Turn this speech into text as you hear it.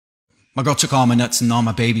My girl took all my nuts and all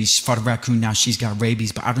my babies. She fought a raccoon, now she's got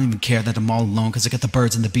rabies. But I don't even care that I'm all alone, cause I got the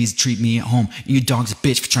birds and the bees that treat me at home. And your dog's a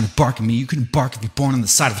bitch for trying to bark at me. You couldn't bark if you're born on the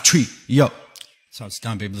side of a tree. Yo. So it's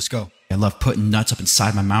done, baby, let's go. I love putting nuts up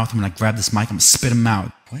inside my mouth, and when I grab this mic, I'm gonna spit them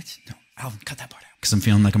out. What? No, Alvin, cut that part out. Cause I'm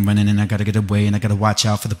feeling like I'm running and I gotta get away, and I gotta watch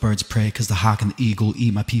out for the birds of prey, cause the hawk and the eagle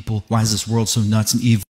eat my people. Why is this world so nuts and evil?